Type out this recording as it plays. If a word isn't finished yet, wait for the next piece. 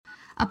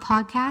a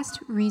podcast,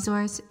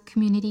 resource,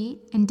 community,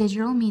 and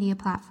digital media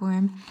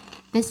platform.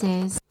 This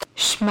is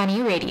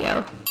Shmoney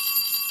Radio.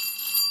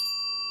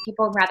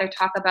 People rather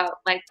talk about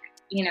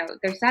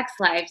their sex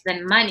lives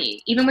than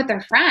money, even with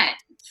their friends.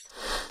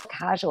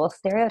 Casual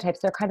stereotypes,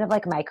 they're kind of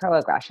like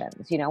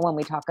microaggressions, when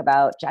we talk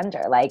about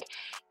gender,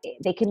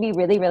 they can be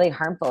really, really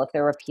harmful if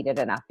they're repeated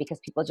enough because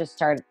people just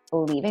start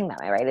believing them,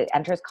 right? It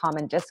enters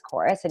common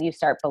discourse and you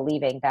start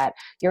believing that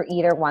you're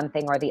either one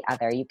thing or the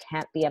other. You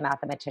can't be a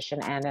mathematician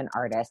and an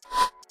artist.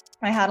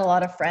 I had a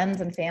lot of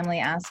friends and family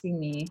asking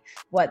me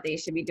what they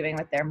should be doing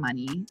with their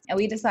money. And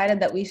we decided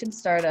that we should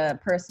start a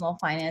personal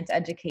finance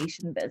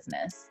education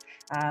business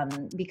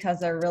because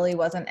there really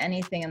wasn't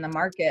anything in the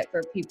market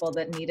for people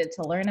that needed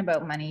to learn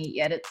about money,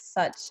 yet it's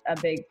such a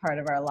big part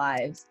of our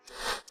lives.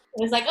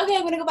 It was like, okay,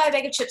 I'm going to go buy a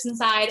bag of chips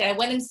inside. And I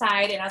went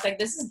inside and I was like,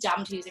 this is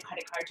dumb to use a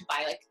credit card to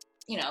buy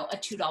a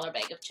 $2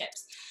 bag of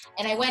chips.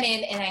 And I went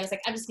in and I was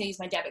like, I'm just going to use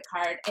my debit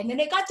card. And then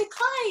it got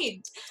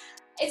declined.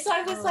 And so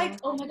I was like,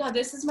 oh my God,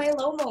 this is my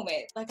low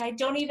moment. I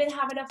don't even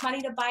have enough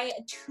money to buy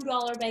a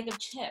 $2 bag of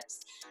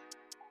chips.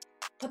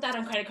 Put that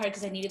on credit card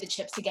because I needed the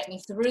chips to get me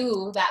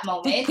through that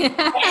moment.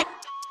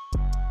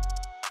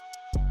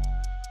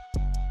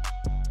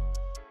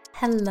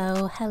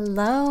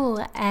 Hello,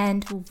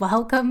 and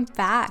welcome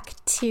back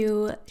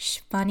to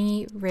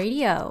Shmoney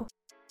Radio.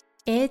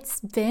 It's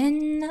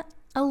been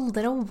a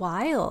little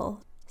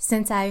while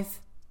since I've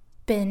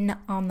been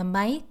on the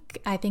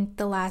mic. I think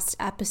the last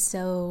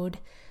episode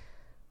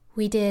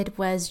we did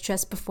was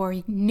just before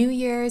New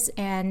Year's,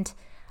 and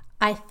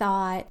I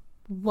thought,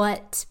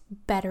 what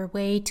better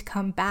way to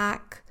come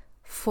back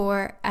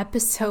for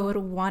episode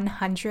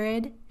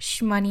 100,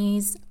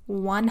 Shmoney's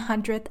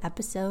 100th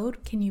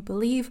episode. Can you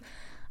believe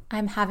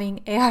I'm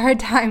having a hard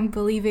time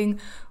believing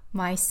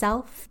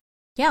myself?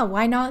 Yeah,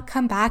 why not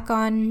come back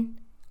on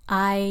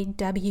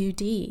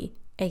IWD,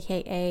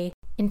 aka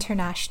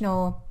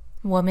International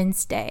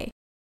Women's Day?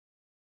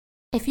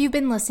 If you've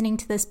been listening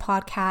to this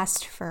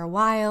podcast for a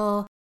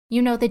while,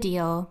 you know the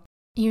deal.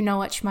 You know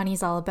what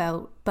Shmoney's all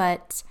about,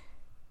 but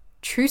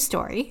true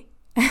story.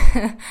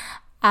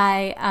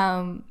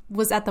 I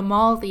was at the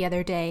mall the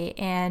other day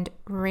and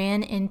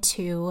ran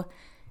into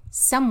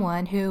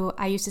someone who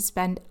I used to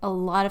spend a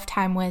lot of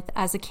time with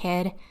as a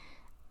kid.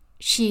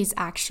 She's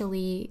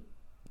actually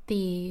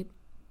the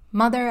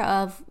mother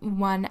of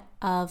one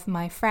of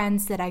my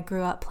friends that I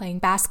grew up playing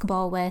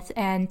basketball with,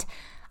 and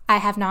I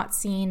have not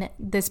seen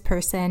this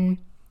person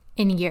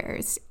in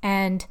years.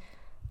 And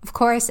of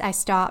course, I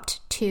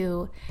stopped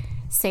to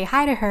say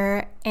hi to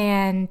her,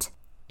 and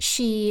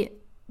she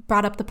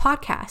brought up the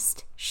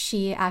podcast.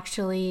 She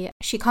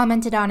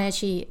commented on it.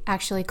 She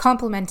actually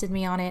complimented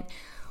me on it,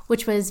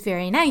 which was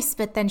very nice.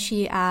 But then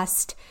she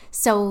asked,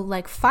 so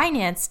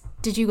finance,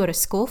 did you go to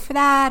school for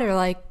that?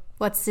 Or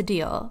what's the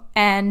deal?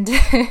 And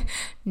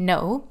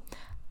no,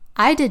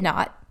 I did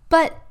not.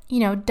 But,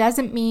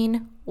 doesn't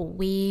mean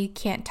we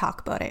can't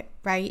talk about it,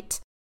 right?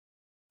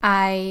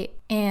 I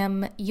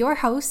am your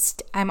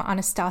host. I'm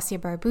Anastasia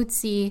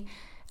Barbuzzi.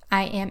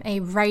 I am a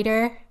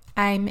writer.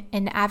 I'm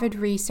an avid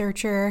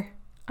researcher.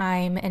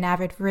 I'm an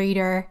avid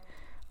reader.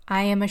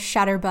 I am a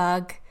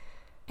shutterbug.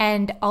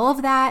 And all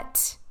of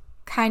that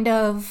kind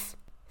of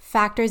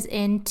factors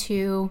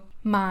into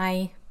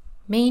my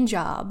main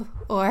job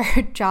or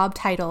job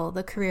title,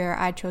 the career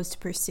I chose to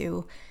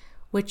pursue,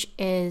 which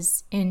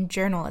is in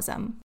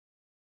journalism.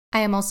 I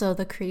am also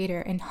the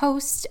creator and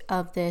host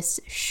of this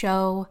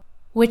show,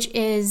 which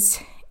is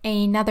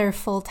another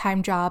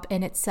full-time job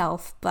in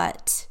itself,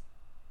 but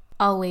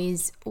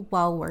always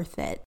well worth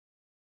it.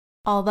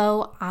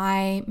 Although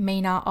I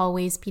may not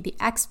always be the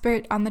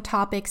expert on the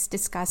topics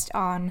discussed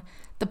on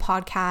the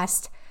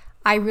podcast,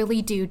 I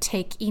really do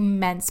take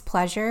immense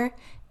pleasure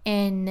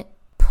in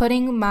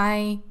putting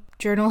my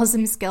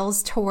journalism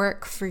skills to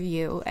work for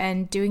you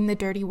and doing the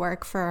dirty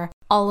work for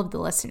all of the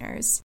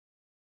listeners.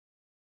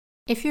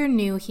 If you're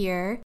new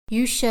here,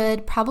 you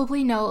should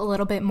probably know a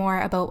little bit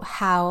more about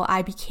how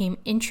I became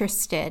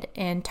interested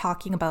in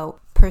talking about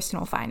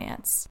personal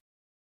finance.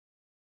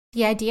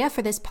 The idea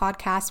for this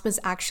podcast was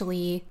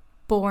actually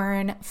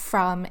born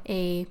from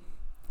a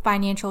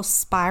financial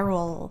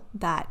spiral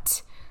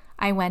that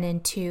I went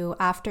into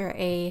after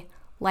a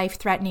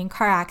life-threatening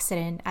car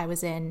accident I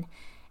was in.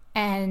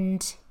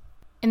 And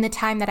in the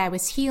time that I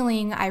was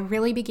healing, I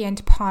really began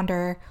to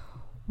ponder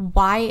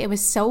why it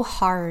was so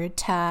hard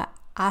to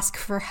ask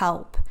for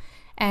help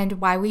and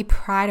why we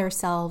pride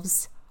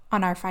ourselves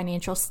on our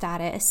financial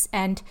status,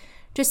 and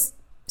just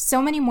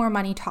so many more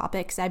money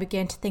topics I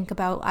began to think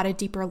about at a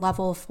deeper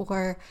level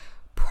for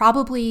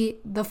probably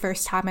the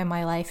first time in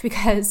my life,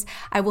 because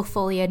I will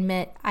fully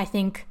admit, I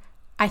think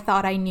I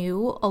thought I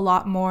knew a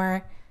lot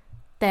more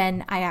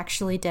than I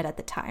actually did at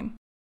the time.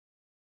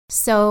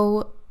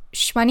 So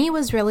Shmoney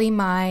was really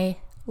my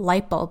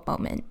light bulb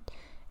moment.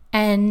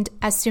 And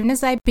as soon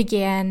as I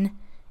began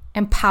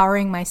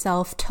empowering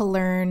myself to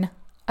learn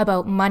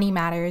about money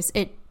matters,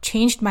 it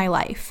changed my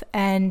life.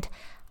 And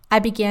I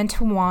began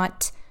to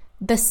want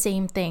the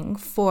same thing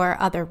for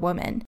other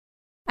women.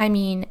 I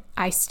mean,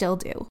 I still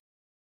do.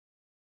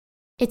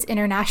 It's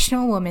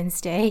International Women's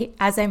Day,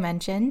 as I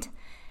mentioned.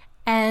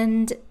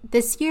 And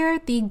this year,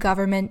 the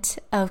Government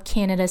of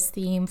Canada's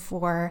theme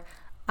for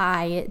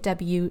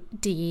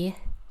IWD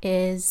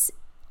is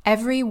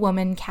Every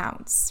Woman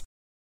Counts.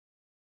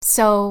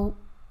 So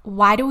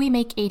why do we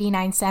make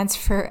 89 cents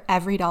for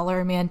every dollar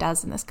a man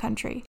does in this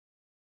country?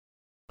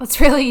 Let's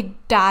really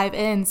dive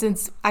in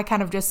since I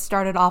kind of just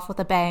started off with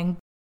a bang.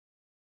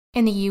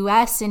 In the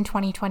US in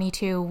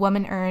 2022,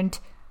 women earned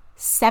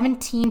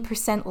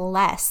 17%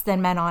 less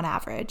than men on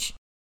average.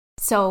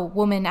 So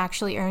women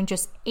actually earn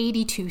just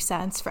 82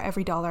 cents for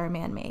every dollar a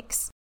man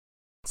makes.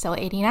 So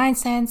 89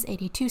 cents,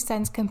 82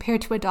 cents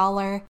compared to a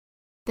dollar.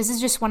 This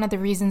is just one of the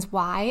reasons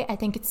why I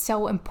think it's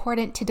so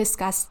important to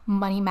discuss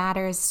money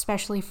matters,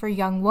 especially for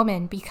young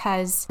women,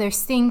 because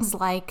there's things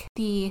like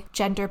the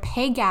gender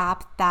pay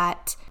gap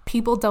that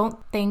people don't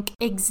think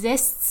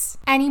exists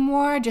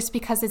anymore just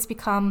because it's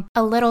become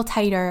a little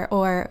tighter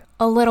or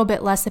a little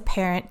bit less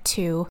apparent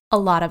to a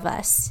lot of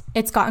us.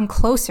 It's gotten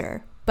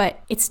closer,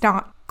 but it's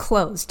not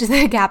closed.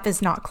 The gap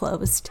is not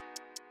closed.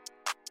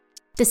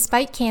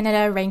 Despite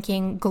Canada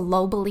ranking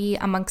globally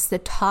amongst the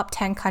top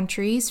 10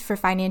 countries for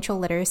financial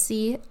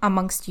literacy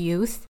amongst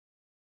youth,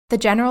 the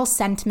general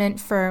sentiment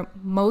for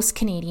most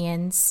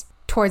Canadians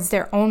towards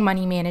their own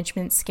money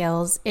management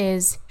skills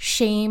is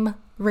shame,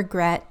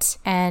 regret,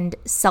 and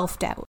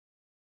self-doubt.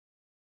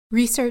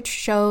 Research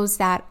shows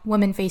that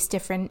women face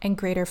different and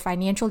greater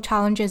financial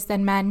challenges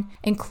than men,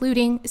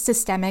 including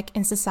systemic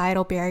and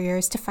societal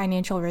barriers to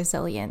financial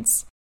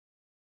resilience.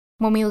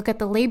 When we look at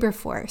the labor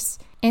force,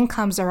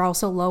 incomes are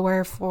also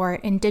lower for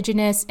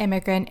Indigenous,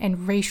 immigrant,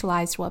 and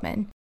racialized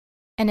women.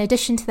 In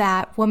addition to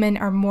that, women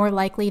are more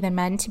likely than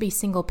men to be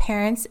single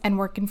parents and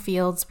work in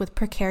fields with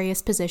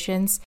precarious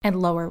positions and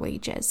lower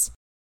wages.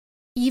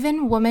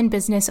 Even women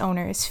business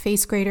owners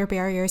face greater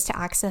barriers to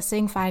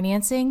accessing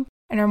financing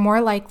and are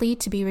more likely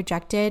to be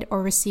rejected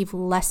or receive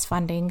less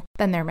funding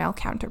than their male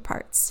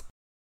counterparts.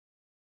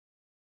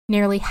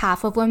 Nearly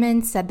half of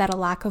women said that a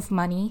lack of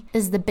money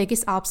is the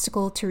biggest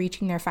obstacle to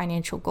reaching their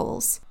financial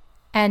goals.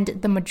 And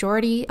the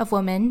majority of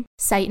women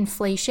cite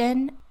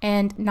inflation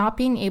and not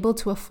being able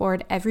to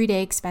afford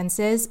everyday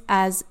expenses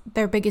as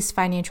their biggest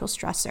financial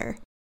stressor.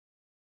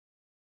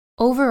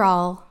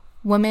 Overall,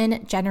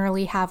 women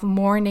generally have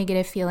more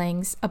negative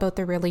feelings about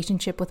their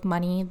relationship with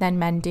money than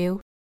men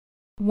do.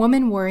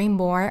 Women worry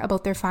more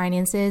about their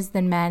finances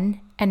than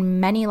men,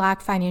 and many lack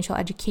financial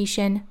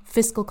education,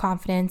 fiscal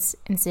confidence,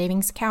 and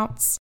savings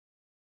accounts.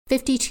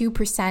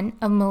 52%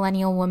 of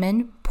millennial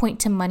women point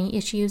to money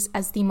issues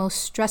as the most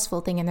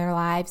stressful thing in their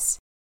lives.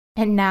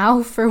 And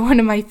now for one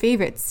of my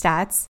favorite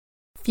stats,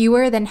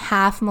 fewer than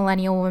half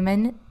millennial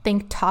women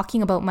think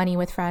talking about money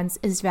with friends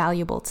is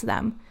valuable to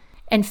them.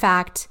 In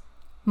fact,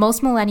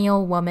 most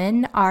millennial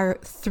women are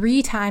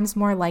 3 times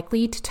more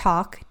likely to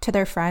talk to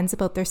their friends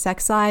about their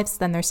sex lives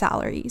than their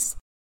salaries.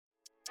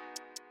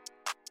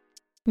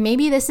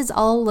 Maybe this is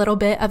all a little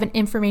bit of an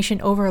information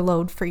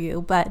overload for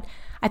you, but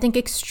I think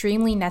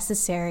extremely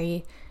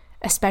necessary,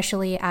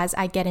 especially as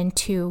I get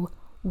into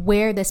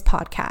where this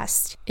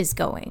podcast is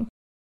going.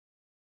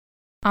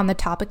 On the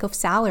topic of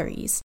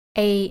salaries,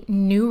 a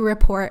new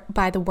report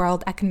by the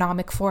World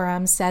Economic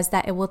Forum says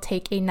that it will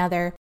take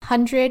another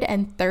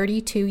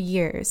 132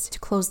 years to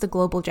close the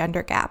global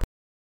gender gap.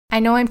 I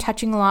know I'm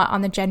touching a lot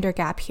on the gender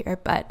gap here,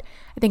 but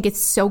I think it's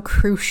so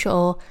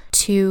crucial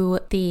to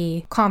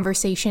the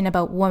conversation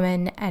about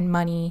women and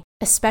money,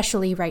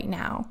 especially right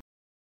now.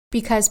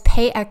 Because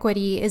pay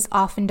equity is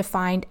often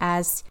defined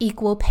as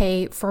equal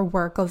pay for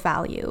work of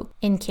value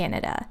in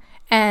Canada.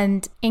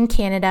 And in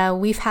Canada,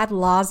 we've had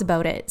laws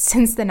about it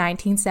since the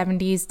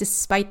 1970s,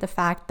 despite the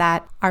fact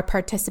that our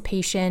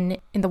participation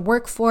in the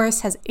workforce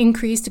has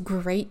increased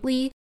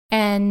greatly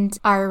and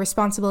our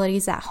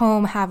responsibilities at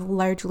home have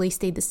largely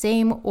stayed the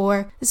same,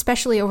 or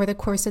especially over the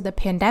course of the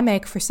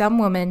pandemic, for some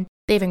women,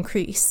 they've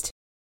increased.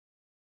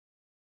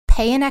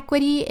 Pay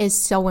inequity is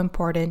so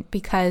important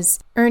because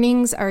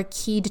earnings are a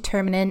key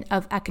determinant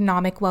of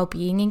economic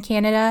well-being in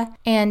Canada,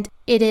 and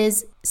it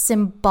is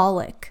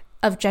symbolic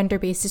of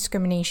gender-based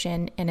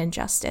discrimination and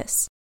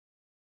injustice.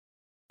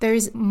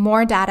 There's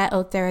more data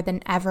out there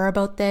than ever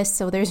about this,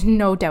 so there's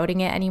no doubting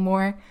it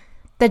anymore.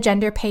 The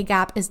gender pay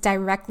gap is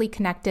directly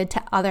connected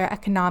to other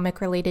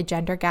economic-related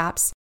gender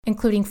gaps,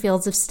 including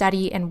fields of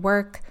study and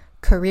work,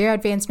 career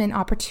advancement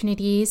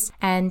opportunities,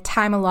 and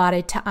time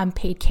allotted to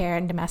unpaid care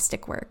and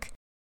domestic work.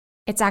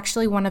 It's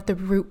actually one of the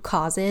root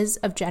causes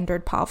of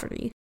gendered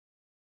poverty.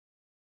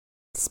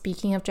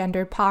 Speaking of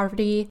gendered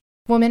poverty,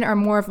 women are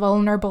more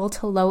vulnerable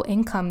to low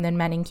income than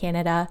men in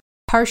Canada,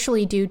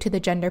 partially due to the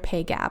gender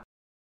pay gap.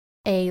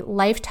 A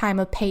lifetime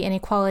of pay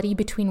inequality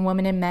between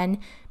women and men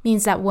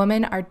means that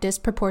women are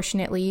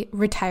disproportionately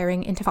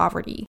retiring into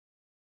poverty.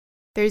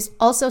 There's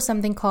also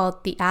something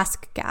called the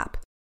ask gap.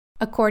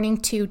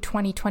 According to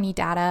 2020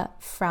 data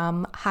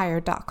from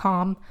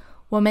Hire.com,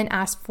 women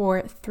asked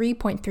for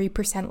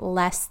 3.3%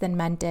 less than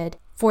men did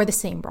for the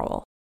same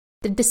role.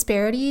 The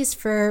disparities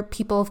for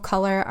people of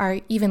color are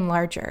even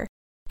larger,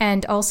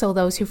 and also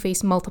those who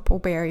face multiple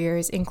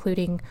barriers,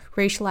 including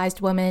racialized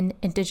women,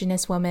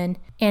 Indigenous women,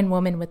 and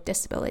women with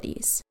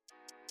disabilities.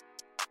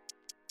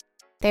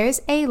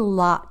 There's a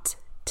lot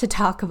to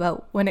talk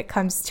about when it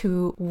comes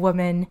to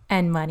women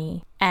and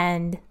money,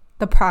 and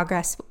the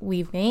progress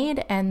we've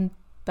made and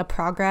the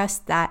progress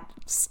that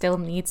still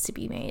needs to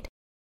be made.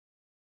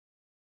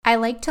 I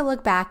like to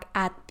look back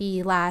at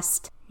the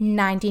last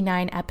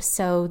 99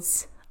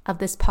 episodes of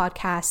this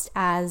podcast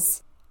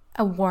as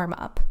a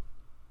warm-up.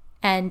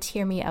 And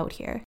hear me out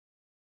here.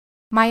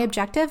 My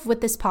objective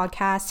with this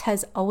podcast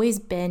has always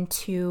been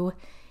to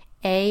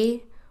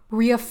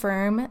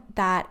reaffirm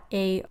that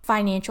a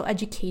financial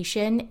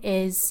education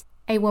is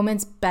a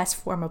woman's best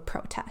form of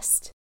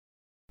protest,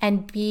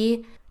 and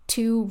B,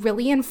 to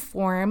really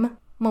inform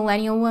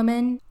millennial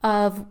women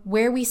of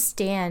where we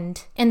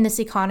stand in this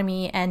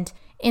economy and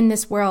in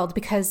this world,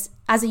 because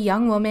as a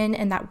young woman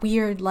in that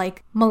weird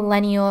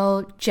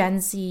millennial Gen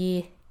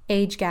Z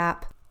age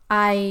gap,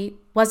 I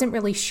wasn't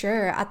really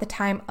sure at the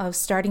time of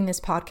starting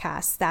this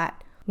podcast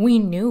that we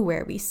knew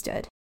where we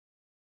stood.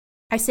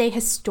 I say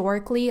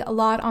historically a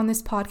lot on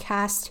this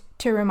podcast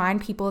to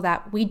remind people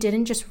that we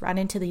didn't just run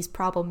into these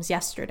problems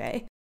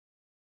yesterday.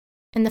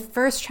 In the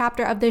first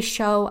chapter of this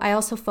show, I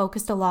also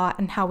focused a lot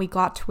on how we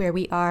got to where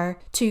we are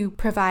to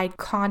provide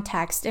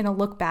context and a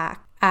look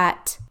back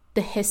at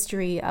the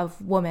history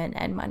of women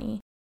and money.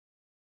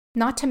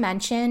 Not to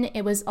mention,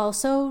 it was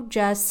also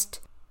just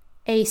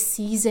a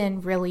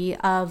season really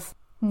of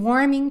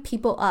warming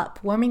people up,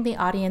 warming the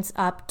audience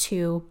up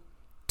to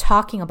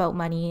talking about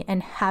money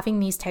and having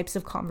these types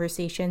of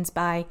conversations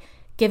by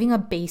giving a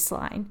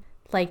baseline,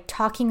 like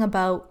talking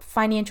about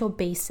financial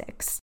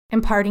basics,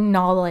 imparting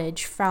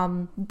knowledge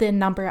from the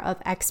number of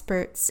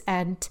experts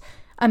and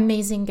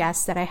amazing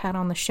guests that I had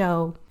on the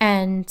show,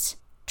 and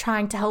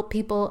trying to help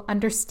people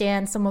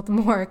understand some of the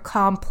more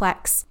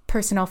complex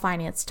personal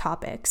finance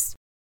topics.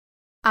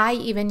 I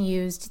even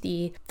used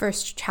the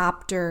first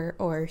chapter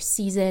or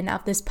season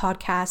of this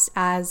podcast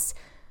as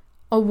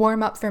a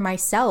warm-up for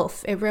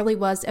myself. It really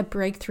was a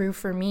breakthrough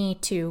for me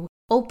to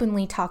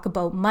openly talk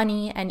about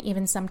money and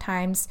even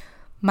sometimes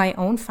my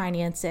own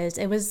finances.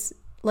 It was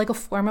like a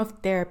form of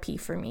therapy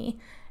for me.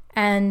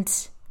 And,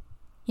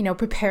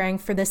 preparing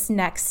for this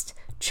next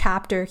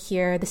chapter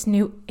here, this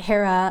new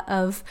era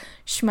of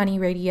Shmoney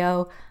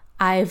Radio,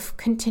 I've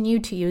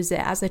continued to use it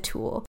as a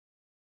tool.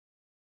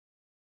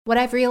 What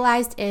I've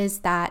realized is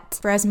that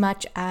for as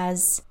much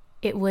as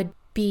it would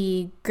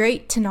be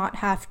great to not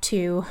have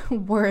to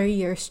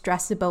worry or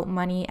stress about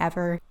money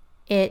ever,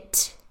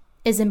 it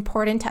is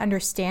important to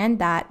understand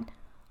that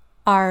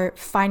our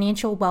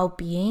financial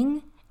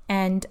well-being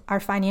and our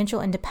financial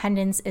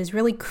independence is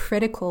really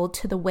critical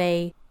to the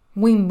way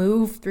we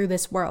move through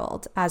this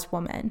world as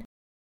women,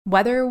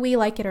 whether we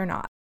like it or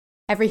not.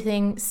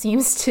 Everything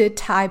seems to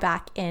tie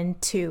back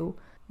into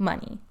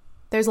money.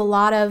 There's a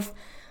lot of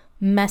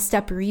messed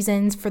up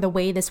reasons for the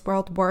way this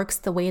world works,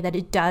 the way that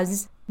it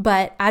does.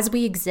 But as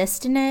we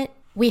exist in it,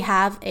 we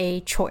have a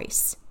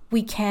choice.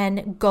 We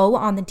can go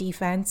on the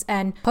defense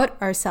and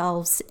put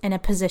ourselves in a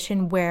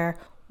position where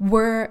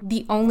we're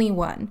the only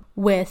one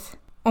with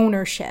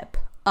ownership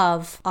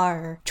of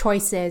our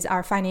choices,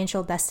 our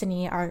financial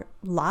destiny, our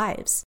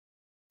lives.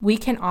 We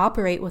can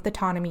operate with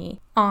autonomy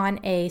on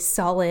a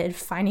solid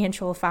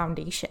financial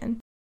foundation.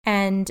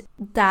 And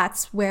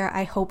that's where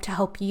I hope to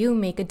help you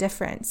make a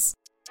difference.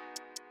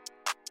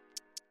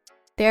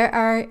 There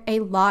are a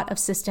lot of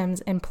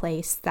systems in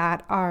place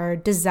that are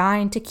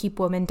designed to keep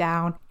women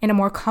down in a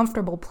more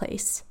comfortable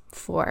place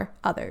for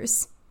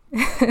others.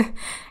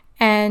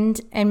 And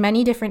in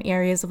many different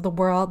areas of the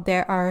world,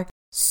 there are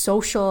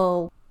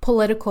social,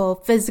 political,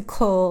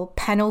 physical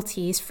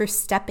penalties for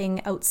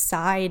stepping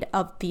outside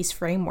of these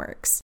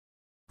frameworks.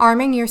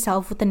 Arming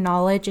yourself with the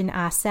knowledge and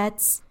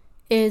assets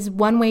is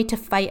one way to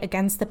fight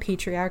against the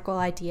patriarchal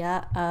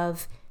idea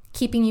of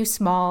keeping you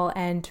small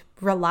and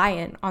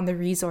reliant on the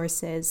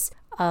resources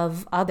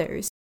of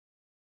others.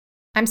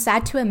 I'm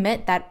sad to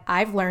admit that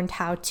I've learned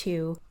how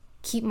to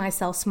keep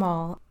myself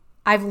small.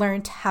 I've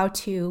learned how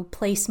to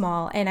play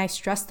small, and I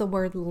stress the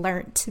word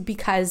learnt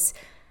because,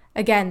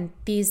 again,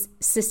 these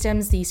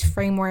systems, these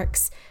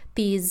frameworks,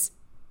 these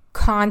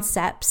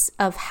concepts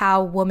of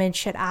how women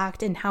should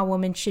act and how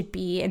women should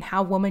be and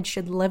how women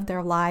should live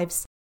their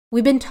lives,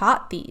 we've been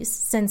taught these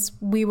since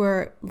we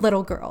were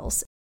little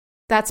girls.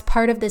 That's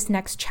part of this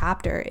next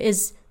chapter,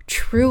 is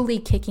truly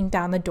kicking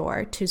down the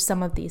door to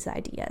some of these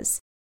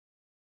ideas.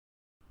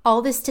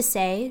 All this to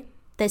say,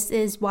 this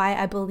is why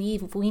I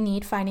believe we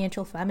need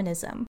financial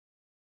feminism.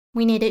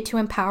 We need it to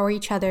empower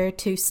each other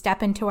to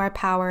step into our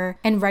power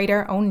and write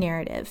our own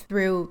narrative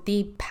through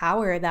the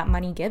power that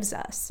money gives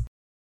us.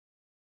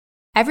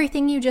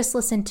 Everything you just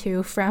listened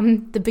to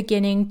from the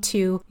beginning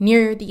to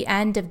near the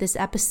end of this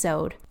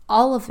episode,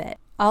 all of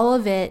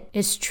it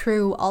is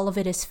true, all of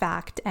it is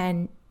fact,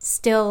 and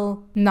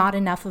still not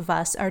enough of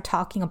us are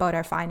talking about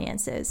our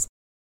finances.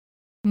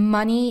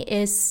 Money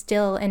is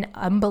still an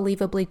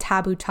unbelievably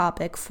taboo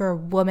topic for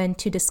women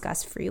to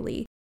discuss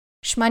freely.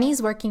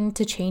 Shmoney's working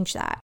to change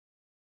that.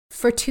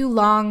 For too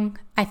long,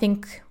 I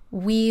think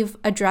we've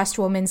addressed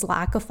women's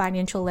lack of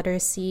financial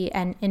literacy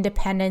and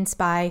independence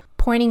by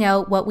pointing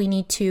out what we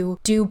need to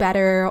do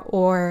better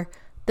or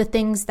the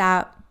things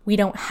that we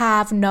don't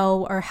have,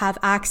 know, or have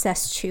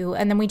access to,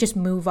 and then we just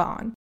move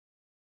on.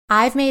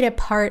 I've made it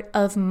part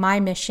of my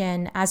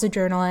mission as a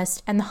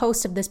journalist and the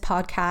host of this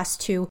podcast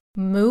to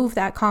move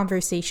that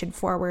conversation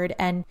forward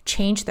and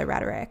change the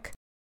rhetoric.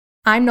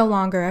 I'm no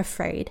longer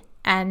afraid,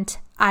 and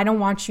I don't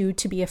want you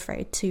to be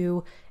afraid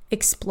to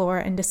explore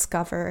and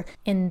discover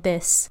in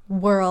this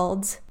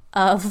world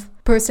of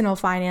personal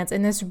finance,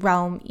 in this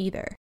realm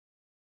either.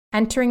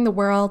 Entering the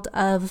world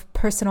of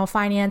personal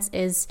finance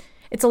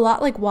it's a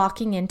lot like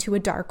walking into a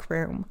dark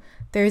room.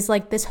 There's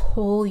like this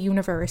whole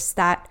universe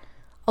that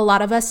a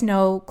lot of us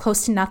know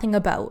close to nothing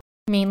about,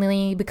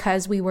 mainly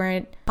because we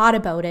weren't taught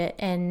about it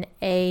in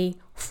a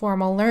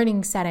formal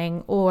learning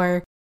setting,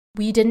 or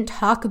we didn't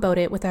talk about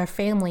it with our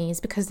families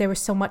because there was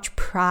so much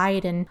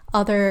pride and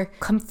other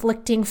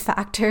conflicting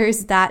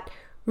factors that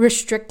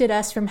restricted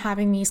us from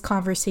having these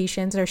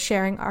conversations or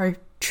sharing our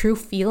true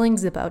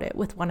feelings about it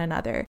with one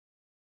another.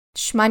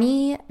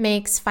 Shmoney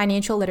makes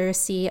financial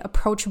literacy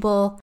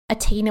approachable,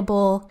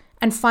 attainable,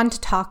 and fun to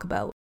talk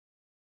about.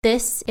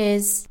 This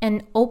is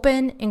an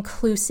open,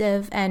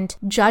 inclusive, and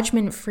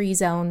judgment-free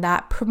zone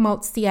that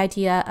promotes the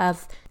idea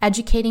of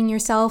educating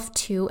yourself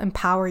to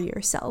empower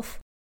yourself.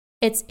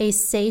 It's a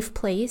safe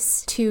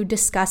place to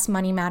discuss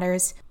money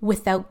matters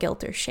without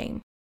guilt or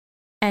shame.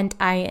 And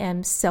I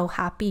am so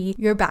happy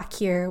you're back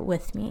here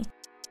with me.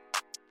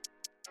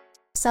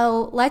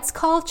 So let's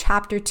call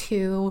Chapter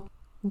 2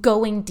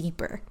 Going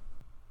Deeper.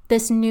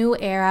 This new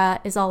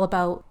era is all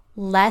about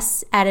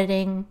less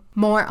editing,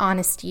 more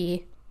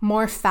honesty,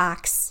 more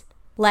facts,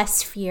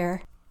 less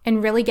fear,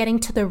 and really getting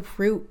to the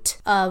root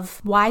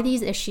of why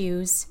these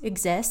issues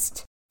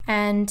exist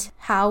and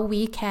how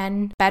we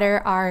can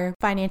better our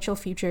financial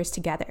futures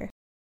together.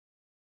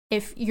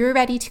 If you're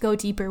ready to go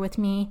deeper with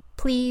me,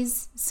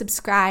 please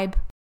subscribe,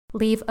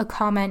 leave a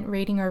comment,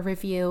 rating, or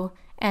review.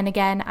 And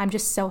again, I'm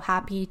just so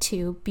happy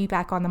to be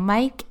back on the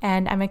mic,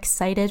 and I'm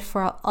excited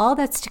for all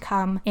that's to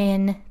come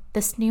in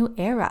this new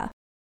era.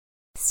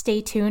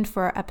 Stay tuned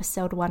for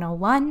episode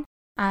 101.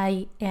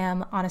 I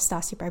am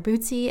Anastasia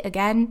Barbuzzi,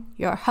 again,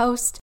 your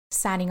host,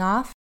 signing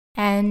off,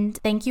 and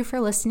thank you for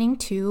listening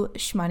to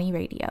Shmoney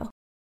Radio.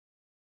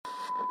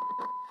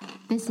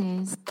 This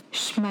is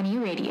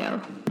Shmoney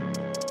Radio.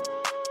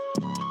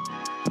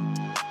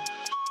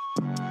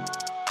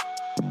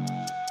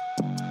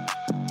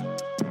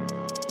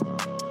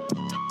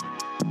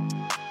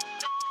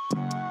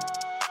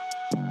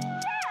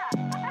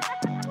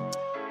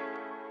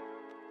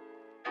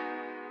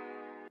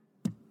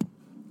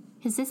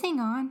 Is this thing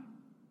on?